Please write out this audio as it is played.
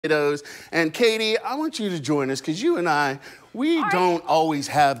Potatoes. And Katie, I want you to join us because you and I, we don't always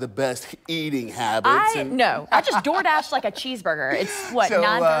have the best eating habits. No, I just DoorDash like a cheeseburger. It's what,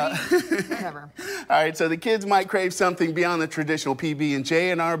 9:30? Whatever. All right, so the kids might crave something beyond the traditional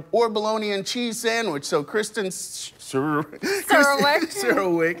PB&J or bologna and cheese sandwich. So Kristen Surowiec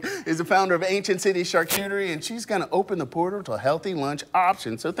is the founder of Ancient City Charcuterie, and she's going to open the portal to a healthy lunch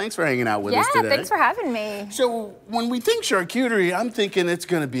option. So thanks for hanging out with us today. Yeah, thanks for having me. So when we think charcuterie, I'm thinking it's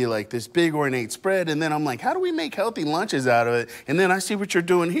going to be like this big ornate spread, and then I'm like, how do we make healthy lunches out of it? And then I see what you're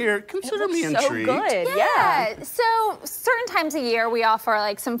doing here. Consider me intrigued. So good, yeah. So certain times a year we offer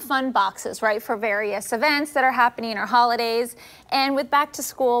like some fun boxes, right, for various events that are happening or holidays. And with back to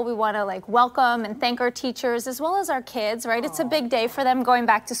school, we want to like welcome and thank our teachers as well as our kids, right? Aww. It's a big day for them going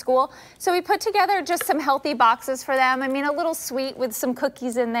back to school. So we put together just some healthy boxes for them. I mean, a little sweet with some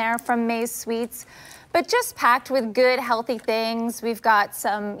cookies in there from May's Sweets, but just packed with good, healthy things. We've got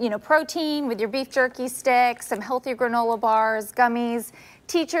some, protein with your beef jerky sticks, some healthy granola bars, gummies.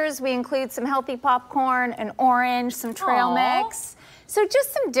 Teachers, we include some healthy popcorn, an orange, some trail mix. So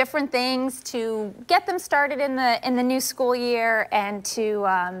just some different things to get them started in the new school year and to,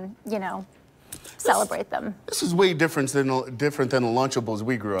 celebrate them. This is way different than the Lunchables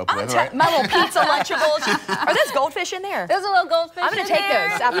we grew up with, right? My little pizza Lunchables. Are those goldfish in there? There's a little goldfish. I'm going to take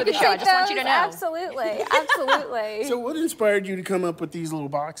those after the show. I just want you to know. Absolutely, absolutely. So what inspired you to come up with these little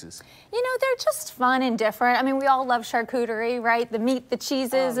boxes? They're just fun and different. I mean, we all love charcuterie, right? The meat, the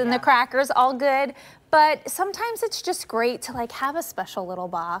cheeses, and the crackers, all good. But sometimes it's just great to like have a special little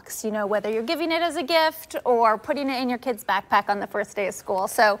box, whether you're giving it as a gift or putting it in your kid's backpack on the first day of school.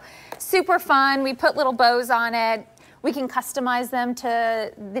 So super fun. We put little bows on it. We can customize them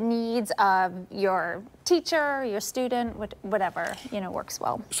to the needs of your teacher, your student, whatever, works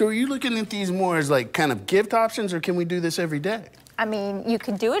well. So are you looking at these more as like kind of gift options, or can we do this every day? I mean, you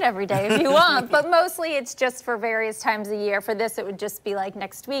can do it every day if you want, but mostly it's just for various times a year. For this, it would just be like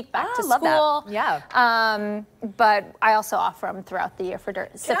next week, back to school. Love that. Yeah. But I also offer them throughout the year for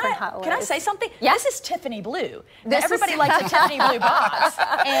different holidays. Can I say something? Yeah. This is Tiffany Blue. Everybody likes a Tiffany Blue box,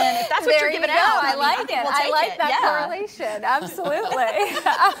 and if that's what you're giving out, I like it. I like that correlation. Absolutely.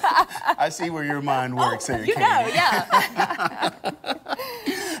 I see where your mind works there, You know, yeah.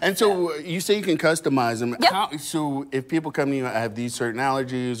 And so you say you can customize them. Yep. So if people come to you and have these certain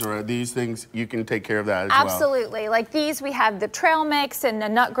allergies or these things, you can take care of that as well? Absolutely. Like these, we have the trail mix and the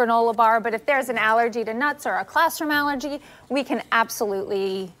nut granola bar, but if there's an allergy to nuts or a classroom allergy, we can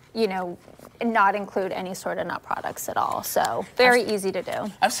absolutely, not include any sort of nut products at all. So very easy to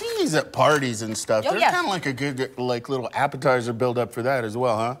do. I've seen these at parties and stuff. Oh, They're kind of like a good little appetizer build up for that as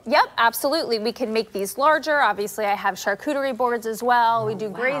well, huh? Yep, absolutely. We can make these larger. Obviously, I have charcuterie boards as well. We do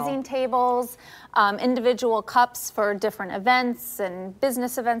grazing tables, individual cups for different events and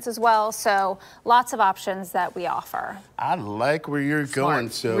business events as well. So lots of options that we offer. I like where you're going.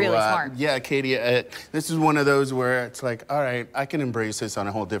 So really smart. Yeah, Katie, this is one of those where it's like, all right, I can embrace this on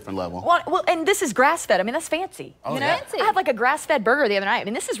a whole different level. Well, and this is grass-fed. I mean, that's fancy. Oh, yeah. Fancy. I had like a grass-fed burger the other night. I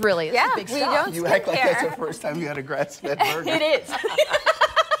mean, this is really this is big stuff. You act like that's the first time you had a grass-fed burger. It is.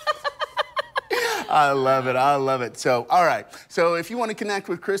 I love it. I love it. So, all right. So if you want to connect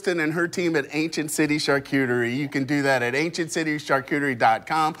with Kristen and her team at Ancient City Charcuterie, you can do that at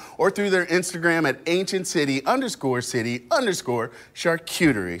ancientcitycharcuterie.com or through their Instagram at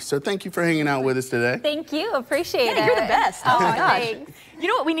ancientcity_city_charcuterie. So thank you for hanging out with us today. Thank you. Appreciate it. You're the best. Oh, my gosh. Thanks. You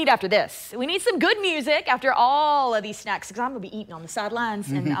know what we need after this? We need some good music after all of these snacks, because I'm going to be eating on the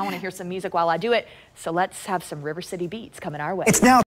sidelines, and I want to hear some music while I do it. So let's have some River City beats coming our way. It's now